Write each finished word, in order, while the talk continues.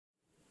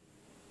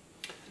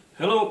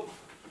Hello,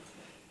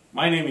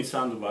 my name is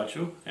Sandu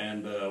Bachu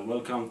and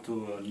welcome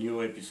to a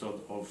new episode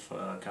of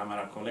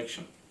Camera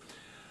Collection.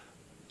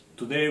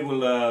 Today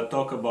we'll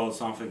talk about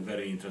something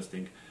very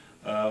interesting.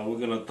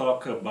 We're going to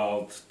talk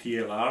about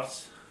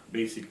TLRs,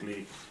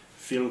 basically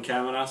film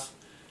cameras,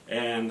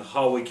 and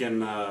how we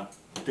can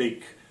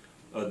take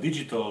a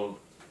digital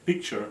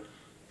picture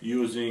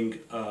using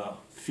a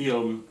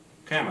film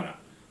camera,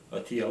 a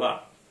TLR.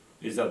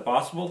 Is that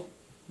possible?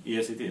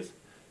 Yes, it is,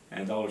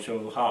 and I will show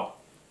you how.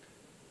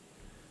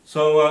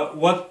 So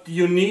what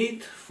you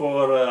need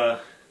for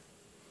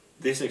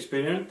this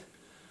experiment,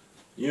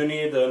 you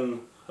need a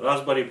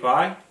Raspberry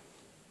Pi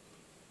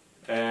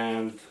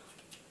and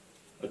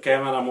a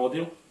camera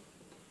module.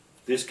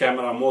 This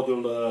camera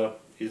module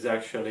is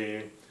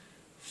actually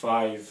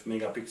 5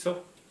 megapixel,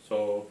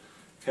 so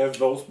have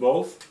those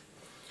both.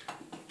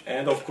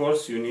 And of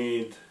course you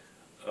need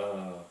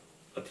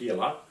a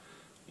TLR.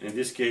 In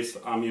this case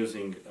I'm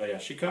using a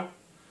Yashica,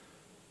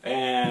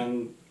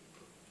 and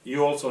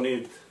you also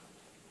need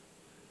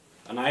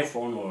an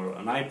iPhone or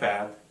an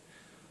iPad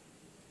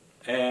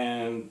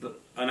and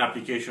an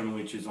application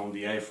which is on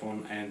the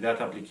iPhone, and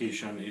that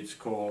application is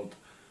called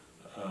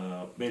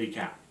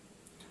BerryCam.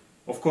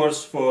 Of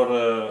course, for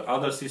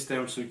other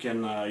systems you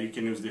can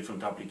use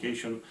different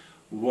application.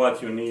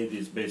 What you need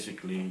is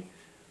basically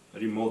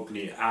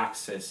remotely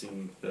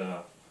accessing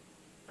the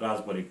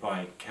Raspberry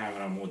Pi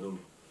camera module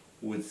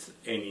with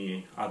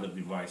any other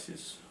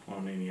devices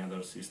on any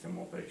other system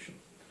operation.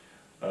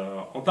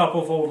 On top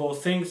of all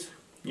those things,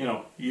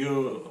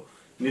 you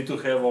need to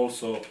have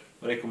also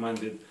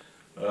recommended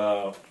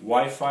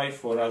Wi-Fi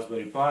for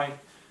Raspberry Pi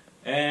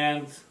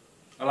and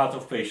a lot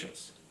of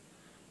patience.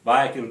 But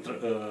I can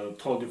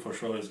told you for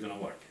sure it's gonna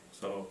work.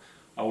 So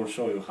I will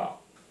show you how.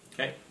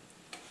 Okay.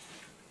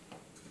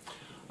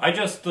 I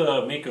just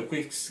make a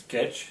quick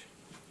sketch,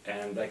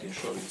 and I can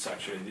show you. It's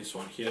actually this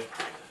one here,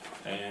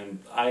 and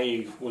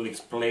I will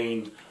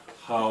explain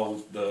how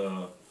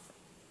the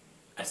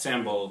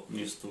assemble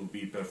needs to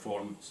be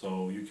performed,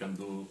 so you can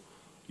do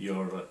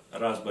your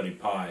Raspberry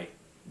Pi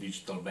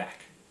digital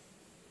back.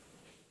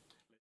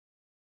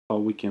 How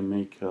we can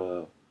make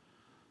a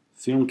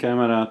film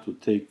camera to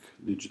take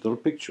digital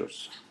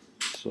pictures.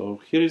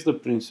 So here is the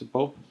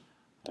principle.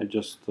 I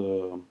just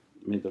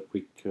made a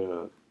quick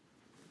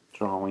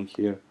drawing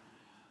here.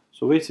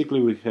 So basically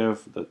we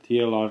have the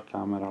TLR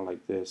camera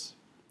like this,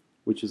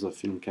 which is a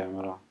film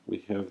camera.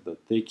 We have the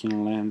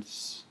taking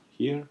lens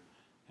here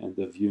and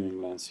the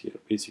viewing lens here.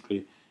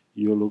 Basically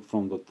you look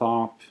from the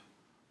top,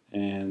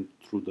 and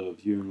through the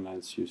viewing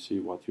lens you see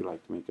what you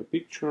like to make a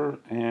picture,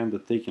 and the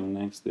taking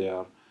lens, they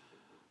are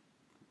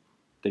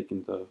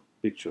taking the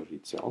picture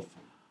itself,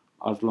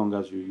 as long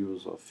as you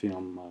use a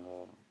film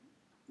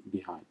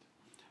behind.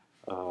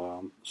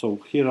 So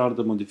here are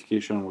the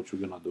modifications which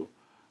we're gonna do.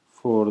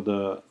 For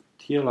the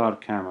TLR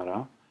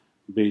camera,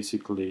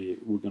 basically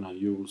we're gonna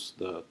use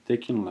the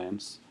taking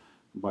lens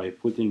by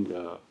putting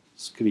a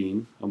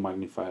screen, a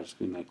magnifier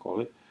screen I call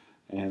it,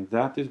 and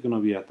that is gonna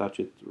be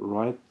attached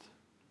right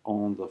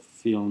on the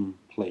film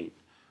plane.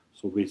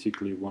 So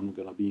basically when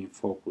we're gonna be in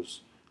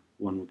focus,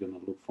 when we're gonna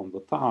look from the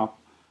top,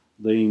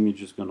 the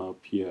image is gonna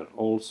appear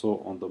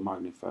also on the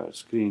magnifier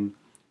screen.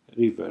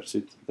 Reverse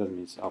it, that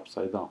means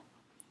upside down.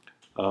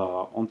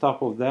 On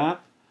top of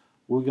that,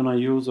 we're gonna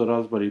use a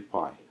Raspberry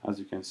Pi. As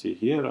you can see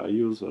here, I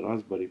use a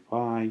Raspberry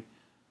Pi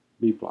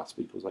B+,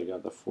 because I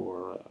got the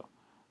 4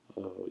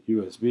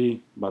 USB,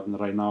 but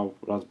right now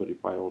Raspberry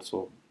Pi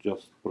also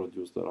just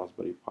produced the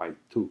Raspberry Pi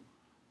 2,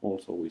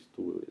 also with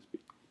 2 USB.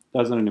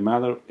 Doesn't really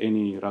matter,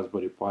 any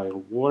Raspberry Pi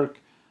will work.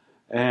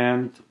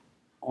 And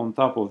on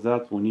top of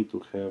that, we need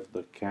to have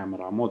the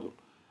camera module.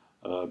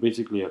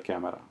 Basically a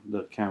camera.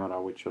 The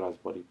camera which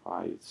Raspberry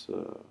Pi is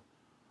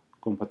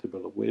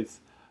compatible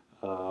with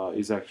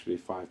is actually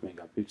 5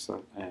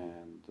 megapixel,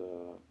 and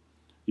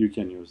you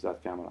can use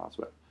that camera as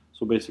well.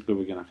 So basically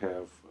we're gonna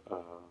have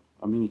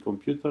a mini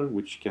computer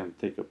which can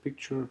take a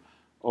picture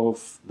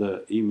of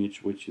the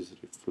image which is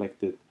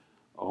reflected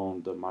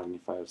on the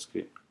magnifier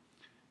screen.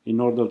 In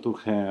order to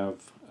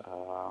have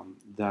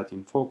that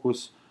in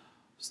focus,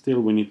 still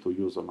we need to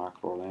use a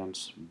macro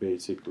lens.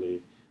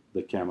 Basically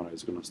the camera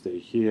is going to stay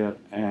here,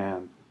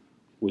 and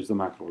with the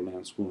macro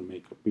lens we'll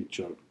make a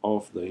picture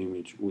of the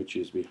image which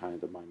is behind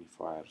the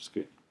magnifier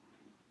screen.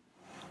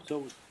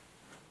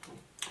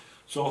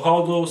 So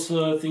how those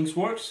things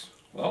works?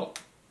 Well,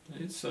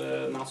 it's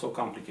not so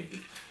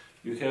complicated.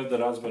 You have the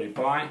Raspberry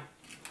Pi,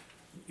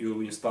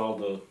 you install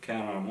the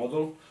camera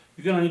module.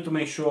 You're gonna need to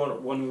make sure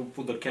when you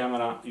put the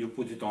camera, you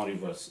put it on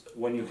reverse.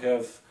 When you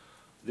have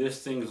these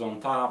things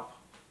on top,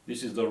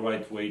 this is the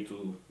right way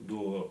to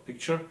do a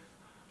picture.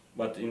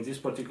 But in this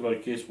particular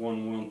case,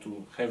 when we want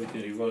to have it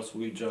in reverse,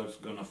 we're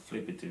just gonna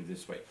flip it in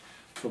this way.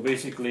 So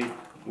basically,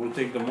 we'll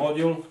take the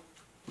module,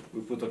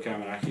 we put the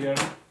camera here,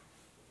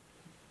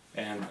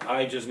 and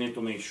I just need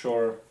to make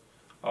sure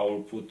I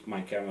will put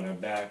my camera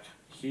back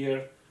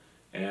here,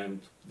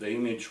 and the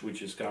image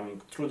which is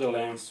coming through the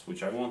lens,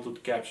 which I want to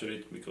capture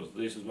it because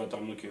this is what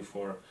I'm looking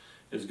for,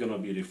 is gonna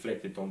be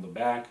reflected on the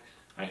back.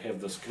 I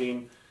have the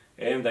screen,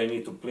 and I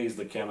need to place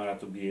the camera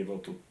to be able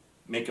to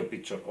make a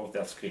picture of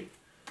that screen.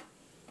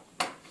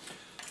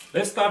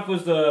 Let's start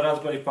with the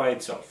Raspberry Pi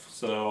itself.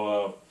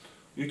 So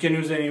you can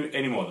use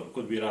any model.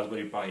 Could be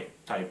Raspberry Pi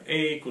Type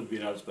A, could be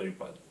Raspberry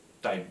Pi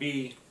Type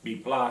B,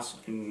 B+.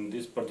 In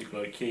this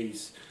particular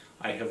case,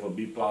 I have a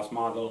B+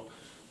 model,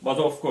 but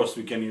of course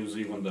we can use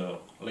even the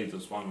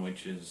latest one,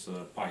 which is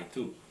Pi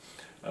 2.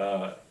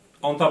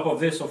 On top of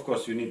this, of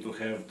course, you need to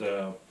have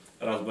the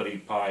Raspberry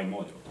Pi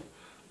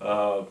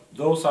module.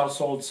 Those are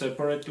sold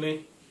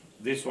separately.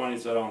 This one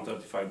is around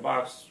 35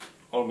 bucks,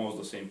 almost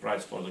the same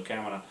price for the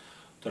camera,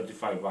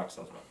 35 bucks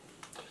as well.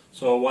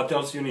 So what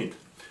else you need?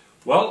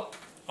 Well,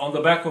 on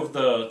the back of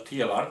the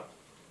TLR,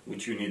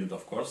 which you needed,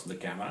 of course, the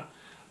camera,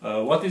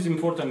 what is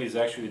important is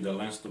actually the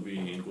lens to be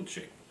in good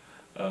shape.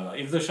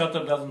 If the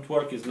shutter doesn't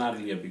work, it's not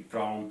really a big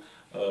problem.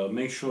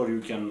 Make sure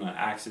you can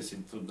access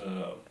it to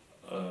the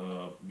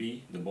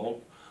the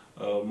bulb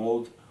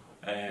mode,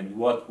 and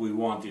what we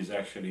want is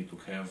actually to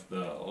have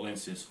the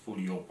lenses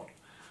fully open.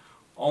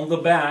 On the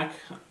back,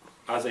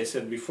 as I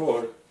said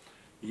before,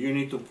 you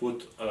need to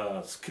put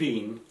a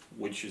screen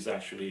which is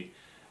actually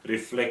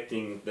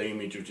reflecting the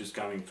image which is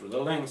coming through the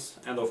lens,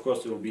 and of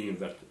course it will be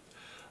inverted.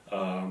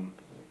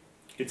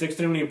 It's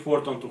extremely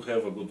important to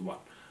have a good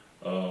one.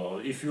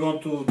 If you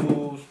want to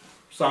do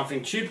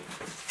something cheap,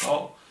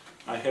 well,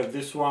 I have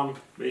this one.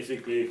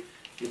 Basically,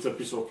 it's a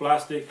piece of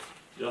plastic,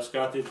 just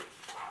cut it.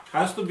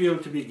 Has to be a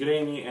little bit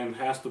grainy and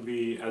has to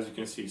be, as you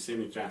can see,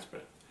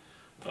 semi-transparent.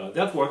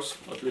 That works,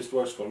 at least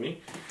works for me.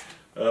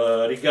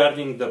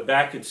 Regarding the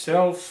back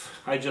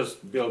itself, I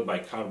just built by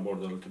cardboard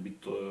a little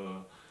bit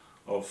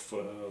of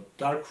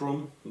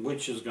darkroom,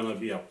 which is going to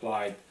be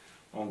applied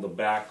on the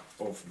back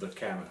of the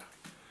camera.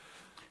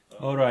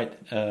 Alright,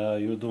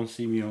 you don't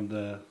see me on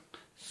the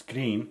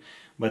screen,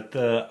 but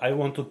I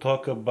want to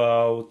talk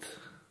about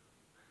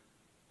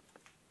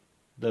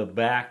the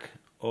back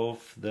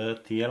of the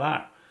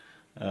TLR.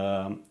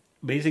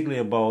 Basically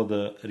about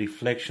the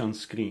reflection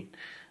screen.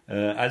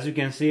 As you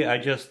can see, I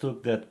just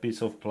took that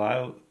piece of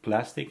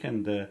plastic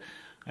and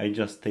I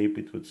just taped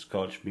it with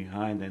scotch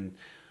behind, and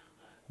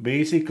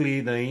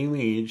basically the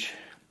image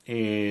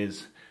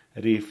is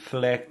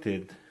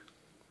reflected,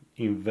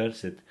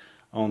 inverted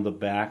on the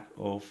back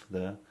of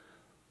the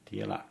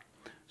TLR.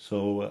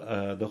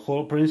 So the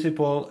whole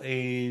principle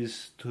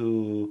is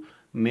to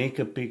make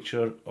a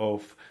picture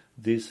of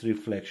this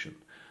reflection.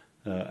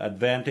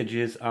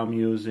 Advantages: I'm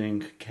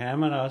using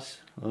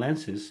cameras,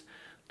 lenses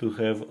to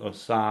have a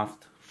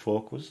soft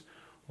focus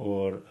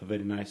or a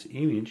very nice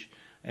image,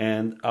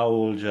 and I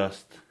will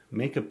just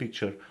make a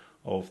picture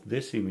of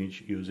this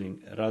image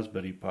using a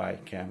Raspberry Pi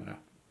camera.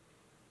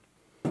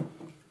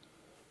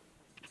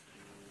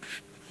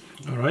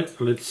 Alright,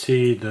 let's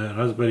see the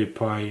Raspberry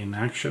Pi in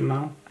action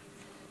now.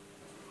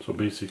 So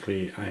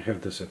basically I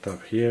have the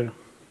setup here,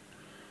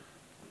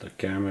 the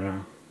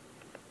camera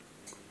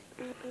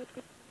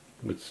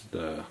with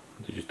the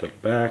digital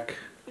back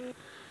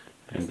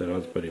and the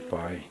Raspberry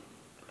Pi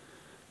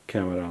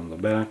camera on the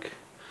back,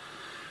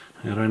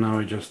 and right now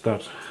I just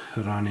start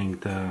running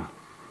the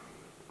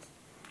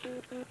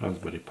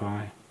Raspberry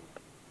Pi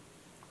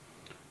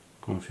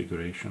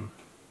configuration.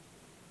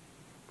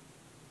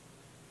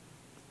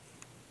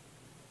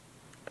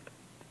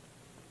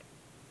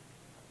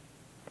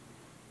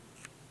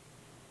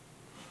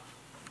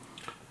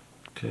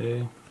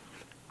 Okay,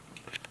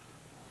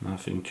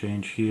 nothing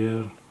changed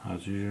here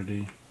as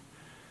usually.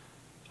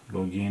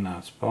 Log in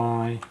as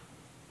Pi.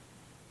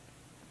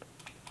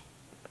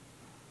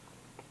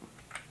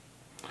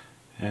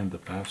 And the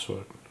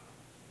password.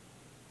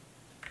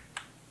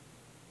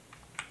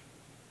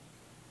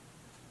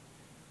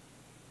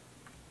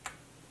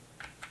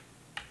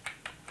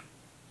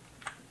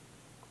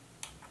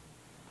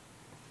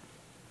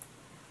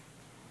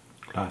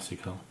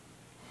 Classical.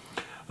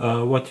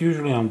 What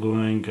usually I'm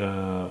doing,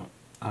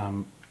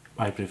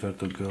 I prefer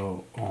to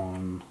go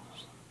on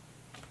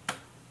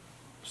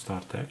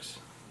Start Text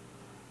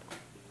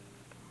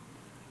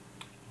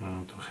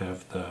to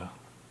have the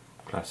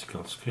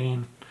classical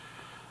screen.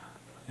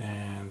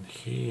 And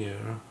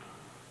here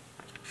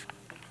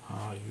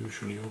I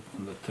usually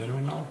open the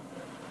terminal,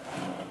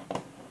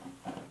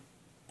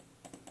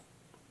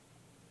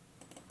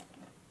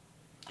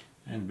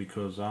 and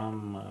because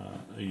I'm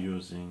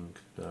using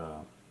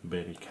the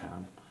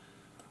BerryCam,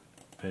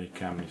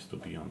 BerryCam needs to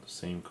be on the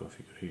same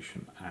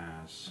configuration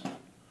as,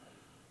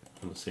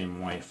 on the same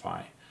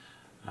Wi-Fi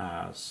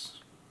as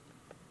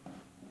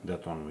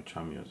that one which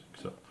I'm using.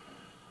 So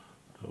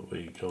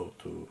we go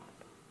to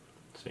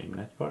same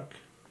network.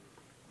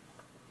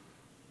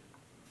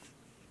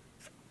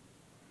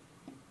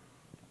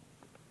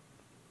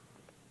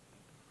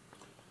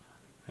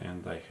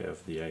 And I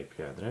have the IP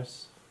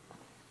address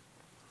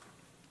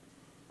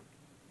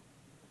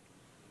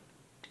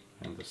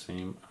and the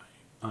same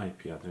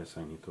IP address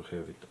I need to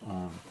have it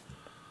on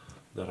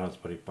the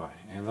Raspberry Pi.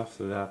 And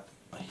after that,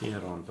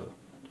 here on the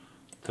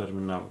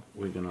terminal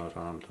we're gonna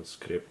run the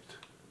script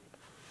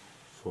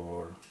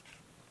for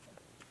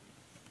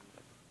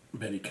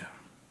BerryCam.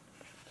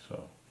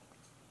 So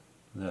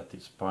that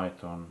is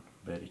Python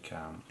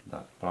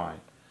BerryCam.py,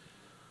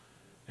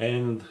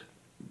 and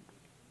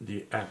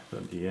the app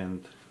at the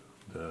end,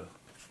 to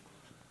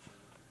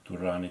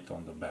run it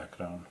on the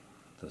background,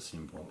 the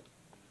symbol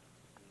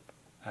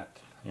at.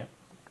 Yeah.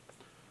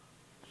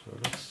 So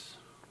let's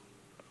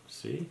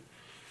see.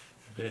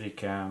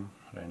 BerryCam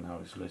right now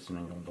is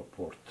listening on the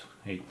port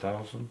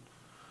 8000.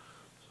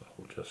 So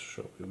I'll just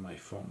show you my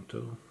phone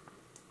too.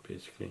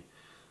 Basically,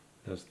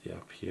 that's the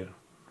app here,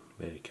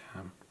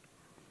 BerryCam,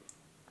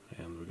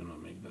 and we're gonna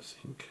make the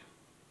sync.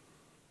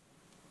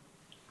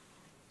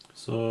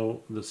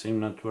 So the same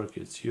network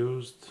is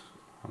used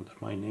under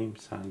my name,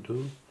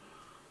 Sandu,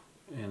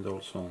 and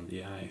also on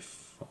the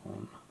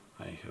iPhone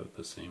I have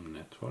the same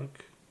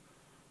network.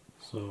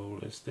 So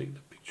let's take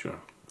the picture.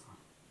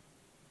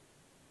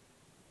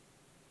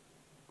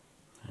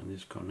 And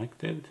it's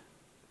connected.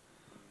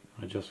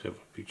 I just have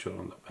a picture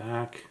on the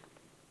back,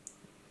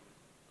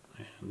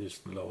 and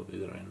it's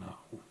loaded right now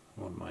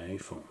on my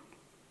iPhone.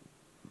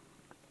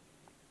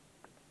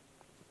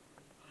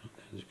 And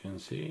as you can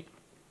see,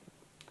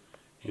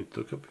 it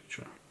took a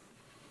picture.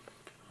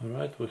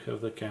 Alright, we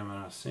have the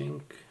camera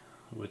sync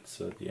with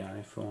the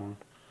iPhone.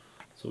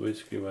 So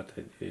basically what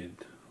I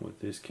did with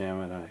this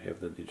camera, I have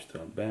the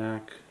digital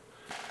back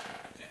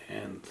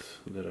and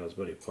the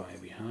Raspberry Pi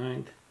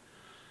behind,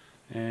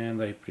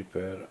 and I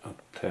prepare a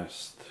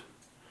test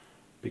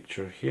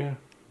picture here.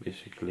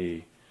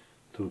 Basically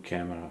 2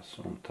 cameras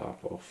on top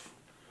of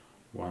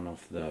one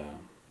of the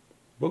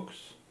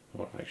books,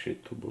 or actually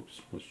 2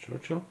 books with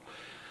Churchill.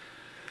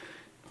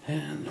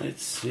 And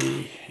let's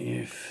see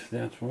if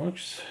that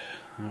works.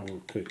 I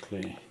will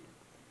quickly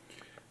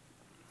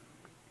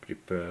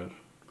prepare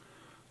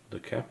the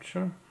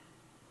capture.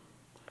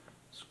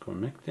 It's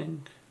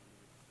connecting,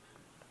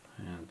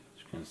 and as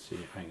you can see,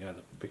 I got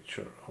a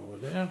picture over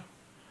there,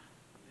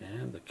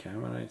 and the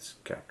camera is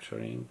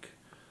capturing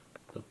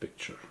the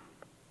picture.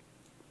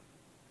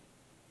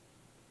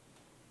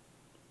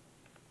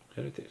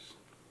 There it is.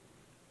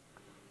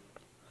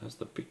 That's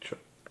the picture.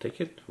 Take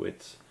it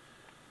with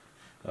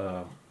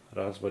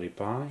Raspberry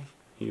Pi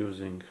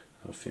using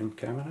a film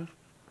camera,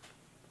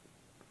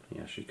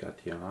 Yashica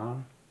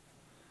TLR,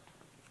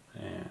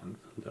 and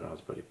the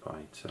Raspberry Pi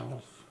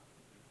itself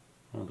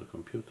on the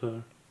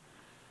computer,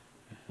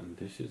 and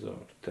this is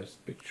our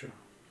test picture.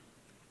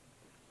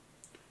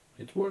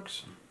 It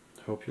works.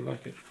 Hope you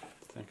like it.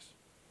 Thanks.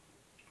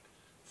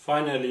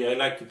 Finally, I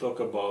like to talk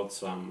about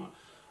some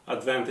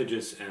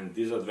advantages and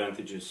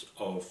disadvantages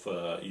of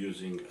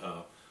using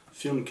a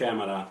film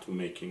camera to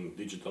making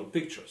digital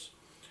pictures.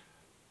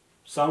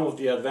 Some of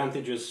the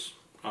advantages,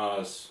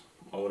 as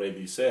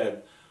already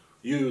said,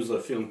 you use a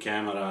film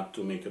camera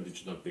to make a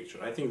digital picture.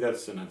 I think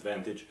that's an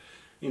advantage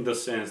in the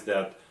sense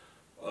that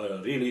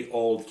a really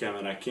old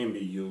camera can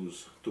be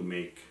used to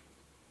make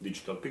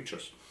digital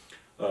pictures.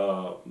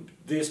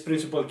 This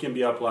principle can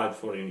be applied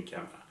for any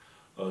camera.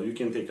 You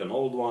can take an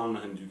old one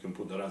and you can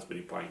put the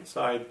Raspberry Pi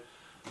inside.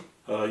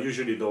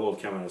 Usually the old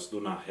cameras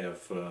do not have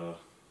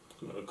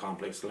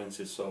complex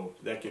lenses, so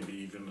that can be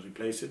even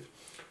replaced.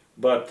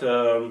 But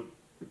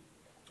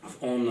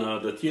on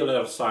the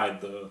TLR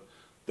side, the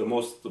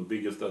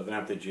biggest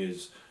advantage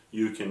is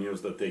you can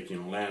use the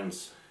take-in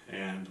lens,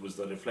 and with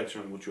the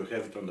reflection which you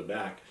have it on the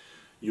back,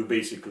 you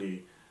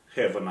basically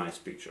have a nice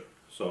picture.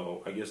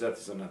 So I guess that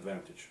is an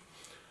advantage.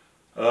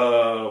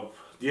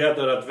 The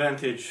other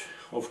advantage,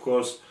 of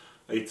course,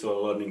 it's a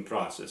learning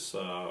process.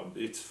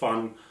 It's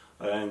fun,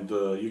 and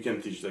you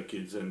can teach the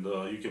kids, and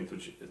you can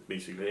teach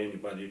basically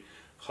anybody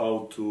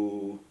how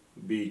to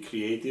be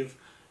creative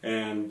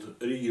and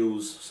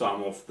reuse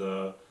some of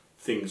the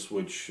things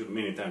which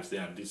many times they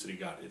are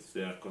disregarded,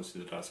 they are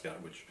considered as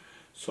garbage.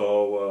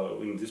 So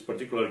in this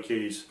particular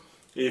case,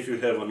 if you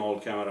have an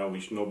old camera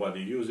which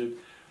nobody uses,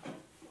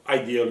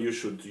 ideal you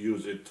should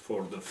use it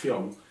for the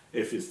film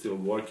if it's still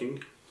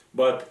working.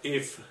 But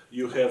if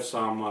you have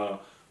some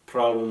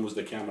problem with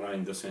the camera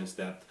in the sense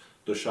that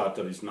the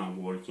shutter is not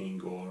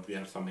working or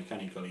there are some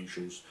mechanical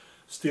issues,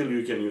 still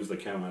you can use the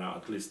camera,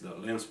 at least the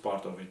lens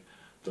part of it,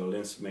 the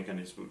lens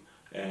mechanism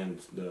and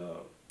the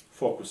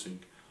focusing,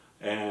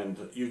 and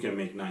you can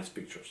make nice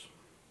pictures.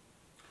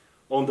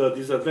 On the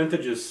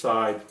disadvantages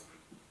side,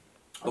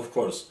 of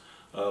course,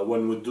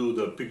 when we do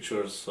the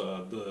pictures,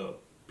 the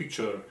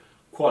picture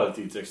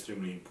quality is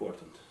extremely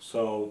important.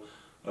 So,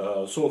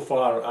 so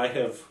far I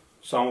have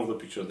some of the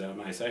pictures that are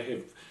nice. I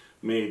have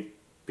made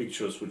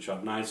pictures which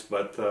are nice,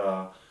 but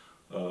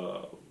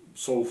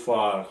so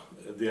far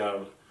they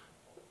are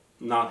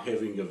not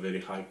having a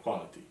very high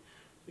quality,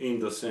 in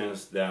the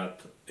sense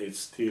that it's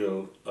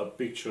still a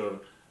picture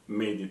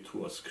made it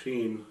to a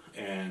screen,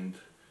 and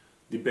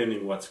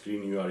depending what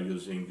screen you are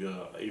using,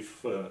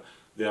 if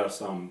there are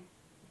some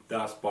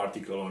dust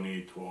particle on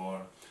it,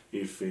 or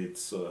if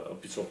it's a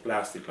piece of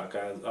plastic like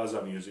as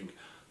I'm using,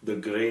 the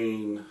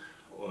grain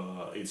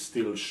is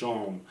still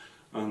shown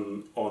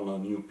on a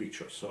new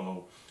picture.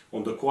 So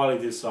on the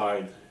quality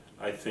side,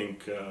 I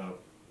think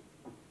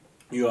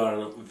you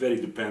are very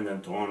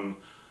dependent on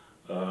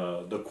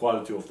the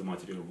quality of the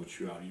material which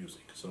you are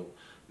using. So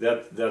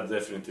that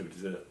definitely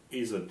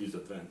is a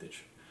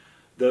disadvantage.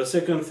 The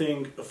second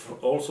thing,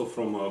 also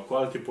from a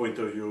quality point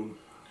of view,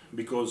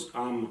 because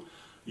I'm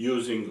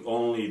using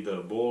only the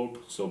bulb,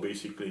 so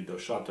basically the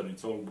shutter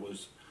is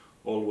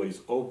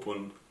always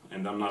open,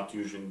 and I'm not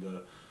using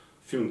the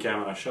film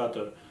camera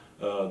shutter,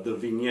 the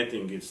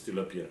vignetting is still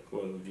up here.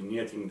 Well,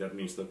 vignetting, that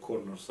means the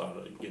corners are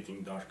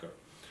getting darker.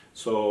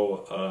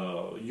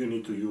 So you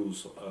need to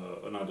use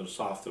another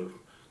software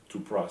to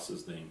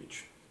process the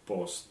image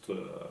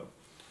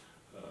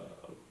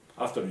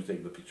after you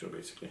take the picture,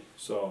 basically.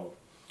 So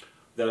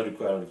that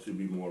requires to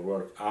be more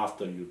work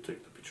after you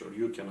take the picture.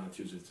 You cannot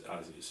use it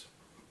as is.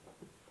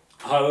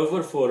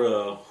 However, for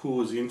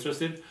who is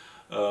interested,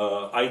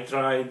 I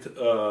tried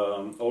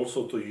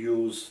also to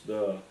use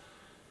the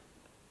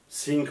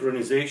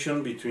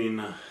synchronization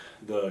between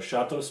the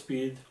shutter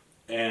speed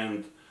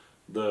and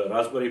the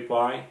Raspberry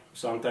Pi.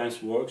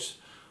 Sometimes works.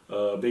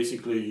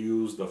 Basically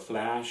use the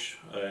flash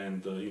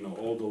and you know,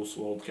 all those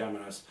old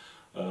cameras,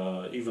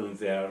 even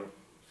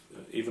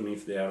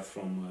if they are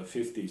from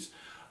 50s,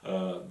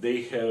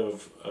 they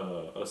have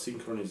a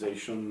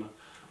synchronization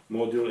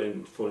module,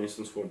 and for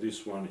instance for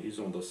this one is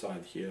on the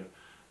side here,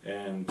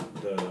 and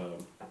the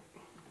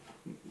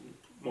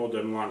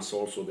modern ones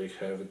also they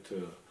have it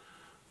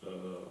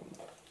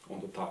on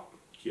the top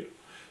here.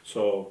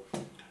 So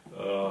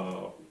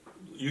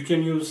you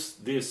can use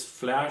this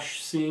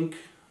flash sync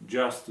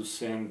just to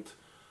send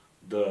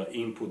the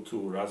input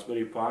to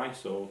Raspberry Pi.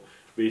 So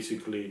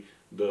basically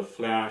the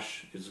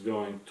flash is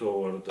going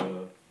toward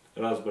the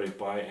Raspberry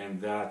Pi,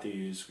 and that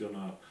is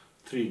gonna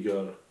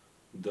trigger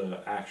the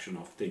action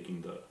of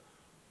taking the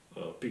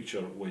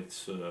picture with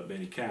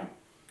BerryCam.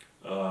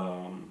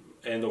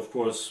 And of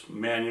course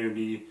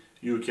manually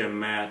you can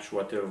match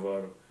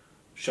whatever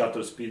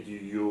shutter speed you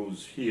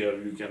use here,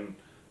 you can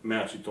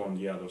match it on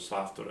the other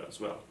software as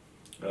well.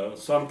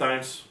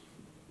 Sometimes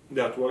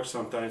that works,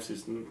 sometimes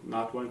it's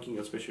not working,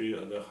 especially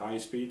at the high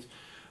speed.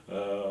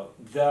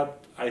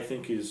 That I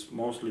think is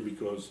mostly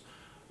because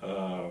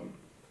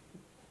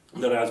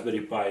the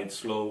Raspberry Pi is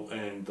slow,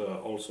 and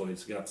also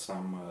it's got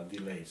some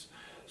delays.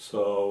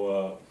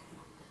 So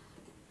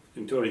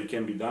in theory it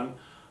can be done,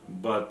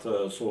 but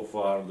so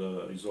far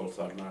the results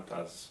are not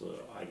as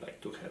I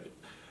like to have it.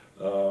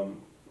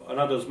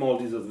 Another small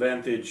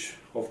disadvantage,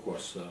 of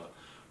course,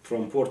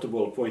 from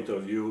portable point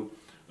of view,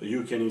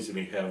 you can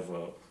easily have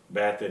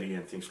battery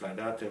and things like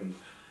that, and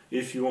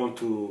if you want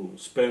to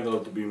spend a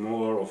little bit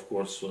more, of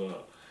course,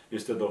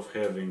 instead of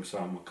having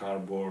some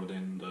cardboard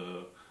and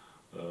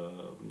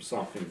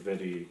something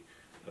very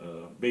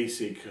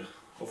basic,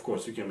 of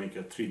course you can make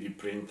a 3D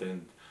print,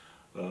 and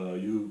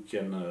you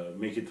can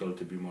make it a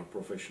little bit more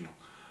professional.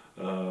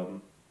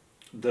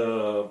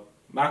 The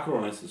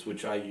macro lenses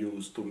which I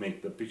use to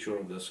make the picture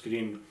of the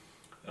screen,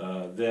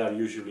 they are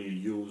usually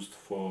used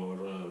for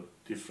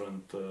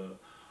different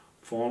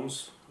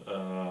phones,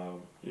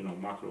 you know,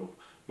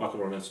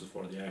 macro lenses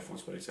for the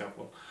iPhones, for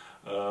example.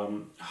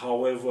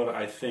 However,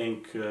 I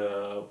think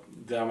the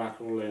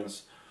macro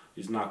lens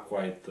is not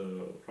quite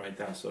the right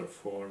answer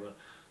for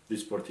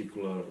this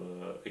particular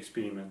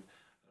experiment.